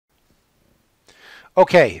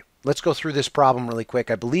Okay, let's go through this problem really quick.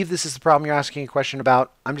 I believe this is the problem you're asking a question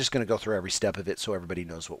about. I'm just going to go through every step of it so everybody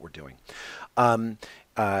knows what we're doing. Um,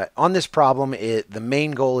 on this problem, the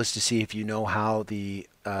main goal is to see if you know how the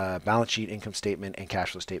balance sheet, income statement, and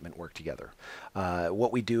cash flow statement work together.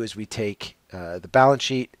 What we do is we take the balance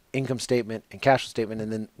sheet, income statement, and cash flow statement,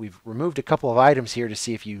 and then we've removed a couple of items here to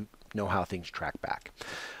see if you know how things track back.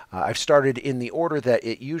 I've started in the order that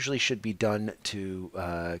it usually should be done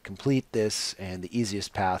to complete this, and the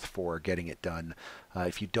easiest path for getting it done.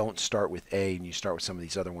 If you don't start with A and you start with some of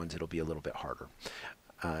these other ones, it'll be a little bit harder.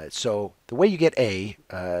 So the way you get A,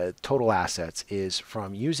 total assets, is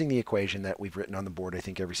from using the equation that we've written on the board, I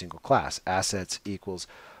think, every single class. Assets equals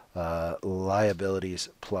liabilities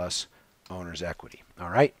plus owner's equity. All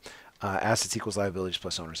right. Assets equals liabilities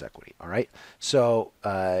plus owner's equity. All right. So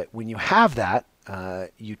when you have that,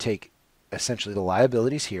 you take essentially the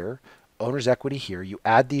liabilities here, owner's equity here, you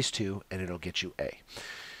add these two, and it'll get you A.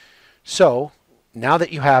 So now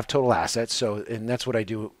that you have total assets, and that's what I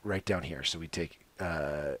do right down here. So we take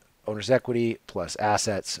owner's equity plus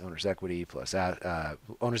assets, owner's equity plus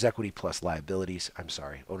liabilities. I'm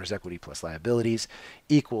sorry, owner's equity plus liabilities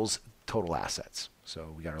equals total assets.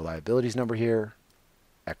 So we got our liabilities number here,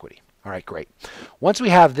 equity. All right, great. Once we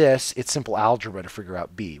have this, it's simple algebra to figure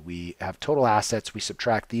out B. We have total assets. We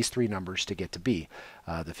subtract these three numbers to get to B.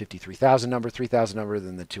 The 53,000 number, 3,000 number,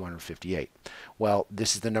 then the 258. Well,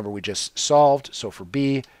 this is the number we just solved. So for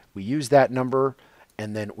B, we use that number,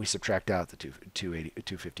 and then we subtract out the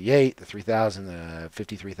 258, the 3,000, the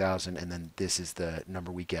 53,000, and then this is the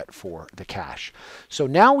number we get for the cash. So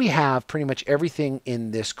now we have pretty much everything in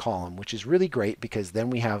this column, which is really great because then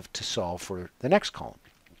we have to solve for the next column.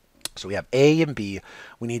 So we have A and B.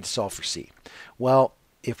 We need to solve for C. Well,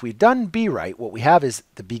 if we've done B right, what we have is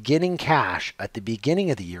the beginning cash at the beginning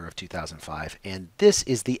of the year of 2005, and this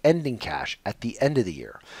is the ending cash at the end of the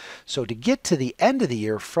year. So to get to the end of the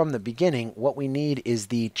year from the beginning, what we need is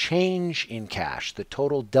the change in cash, the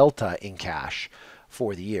total delta in cash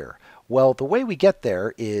for the year. Well, the way we get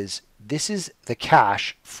there is this is the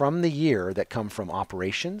cash from the year that come from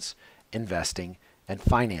operations, investing, and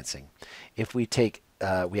financing. If we take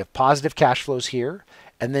we have positive cash flows here,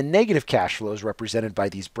 and then negative cash flows represented by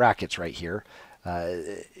these brackets right here.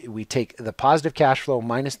 We take the positive cash flow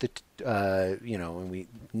minus the, and we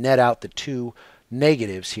net out the two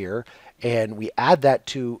negatives here, and we add that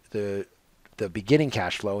to the beginning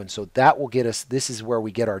cash flow, and so that will get us, this is where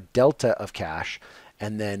we get our delta of cash,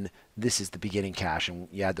 and then this is the beginning cash, and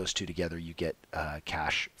you add those two together, you get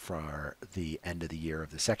cash for the end of the year of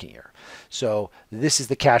the second year. So this is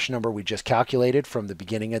the cash number we just calculated from the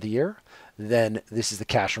beginning of the year. Then this is the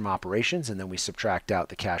cash from operations, and then we subtract out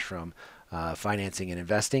the cash from financing and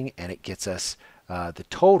investing, and it gets us the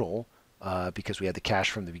total, because we had the cash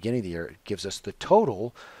from the beginning of the year, it gives us the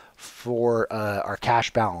total for our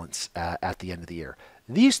cash balance at the end of the year.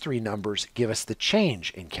 These three numbers give us the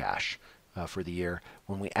change in cash for the year.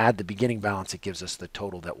 When we add the beginning balance, it gives us the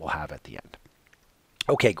total that we'll have at the end.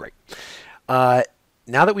 Okay, great. Now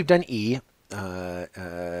that we've done E,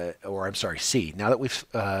 or I'm sorry, C, now that we've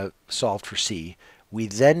solved for C, we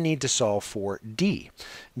then need to solve for D.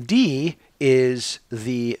 D is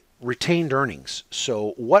the retained earnings.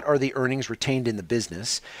 So what are the earnings retained in the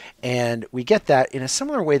business? And we get that in a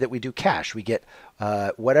similar way that we do cash. We get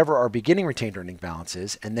whatever our beginning retained earning balance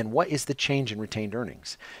is, and then what is the change in retained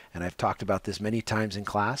earnings. And I've talked about this many times in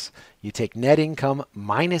class. You take net income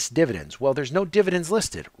minus dividends. Well, there's no dividends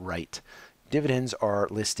listed, right? Dividends are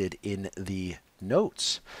listed in the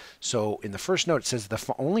notes. So in the first note, it says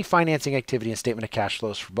the only financing activity and statement of cash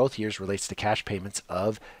flows for both years relates to cash payments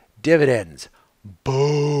of dividends.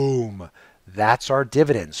 Boom. That's our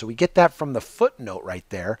dividend. So we get that from the footnote right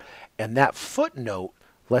there. And that footnote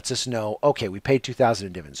lets us know, okay, we paid $2,000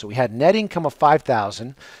 in dividends. So we had net income of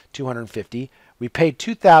 $5,250. We paid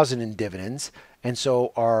 $2,000 in dividends. And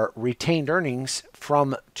so our retained earnings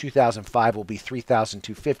from 2005 will be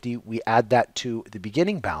 $3,250. We add that to the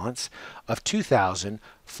beginning balance of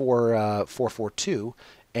 $2,442,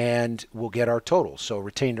 and we'll get our total. So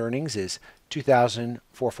retained earnings is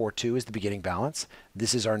 $2,442 is the beginning balance.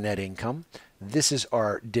 This is our net income. This is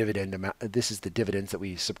our dividend amount. This is the dividends that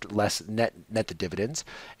we less net the dividends.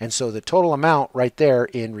 And so the total amount right there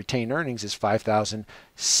in retained earnings is $5,692.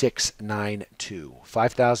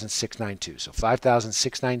 $5,692. So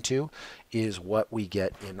 $5,692 is what we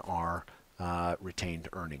get in our retained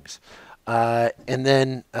earnings. And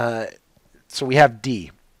then, so we have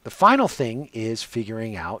D. The final thing is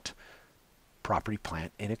figuring out property,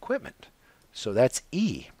 plant, and equipment. So that's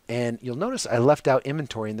E. And you'll notice I left out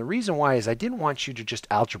inventory. And the reason why is I didn't want you to just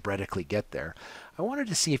algebraically get there. I wanted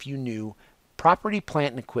to see if you knew property,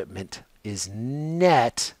 plant, and equipment is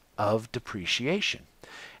net of depreciation.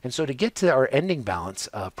 And so to get to our ending balance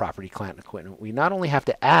of property, plant, and equipment, we not only have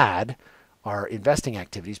to add our investing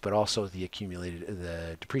activities, but also the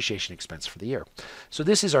depreciation expense for the year. So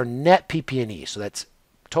this is our net PP&E. So that's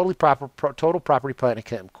total property,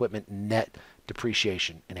 plant, and equipment net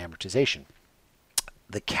depreciation and amortization.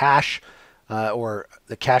 The cash or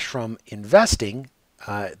the cash from investing,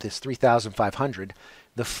 this $3,500.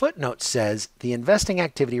 The footnote says the investing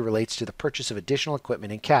activity relates to the purchase of additional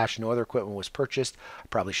equipment in cash. No other equipment was purchased. I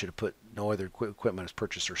probably should have put no other equipment was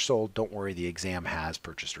purchased or sold. Don't worry, the exam has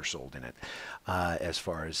purchased or sold in it as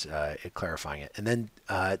far as it clarifying it. And then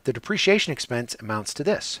the depreciation expense amounts to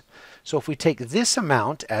this. So if we take this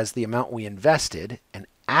amount as the amount we invested and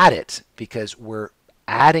add it, because we're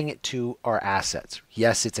adding it to our assets.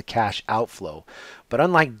 Yes, it's a cash outflow, but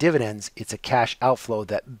unlike dividends, it's a cash outflow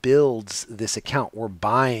that builds this account. We're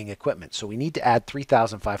buying equipment. So we need to add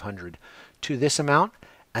 $3,500 to this amount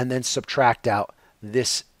and then subtract out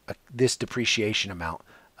this depreciation amount,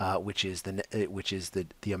 which is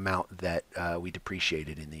the amount that we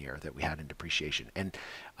depreciated in the year that we had in depreciation. And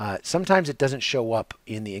sometimes it doesn't show up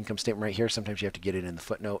in the income statement right here. Sometimes you have to get it in the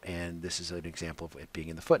footnote, and this is an example of it being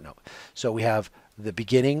in the footnote. So we have the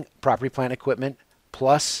beginning property, plant, equipment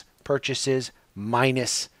plus purchases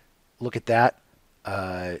minus, look at that,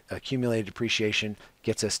 accumulated depreciation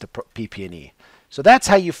gets us to PP&E. So that's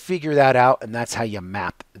how you figure that out, and that's how you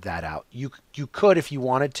map that out. You could, if you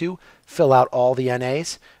wanted to, fill out all the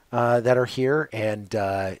NAs that are here, and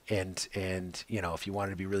you know, if you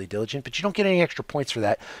wanted to be really diligent, but you don't get any extra points for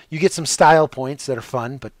that. You get some style points that are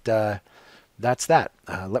fun, but that's that.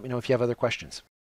 Let me know if you have other questions.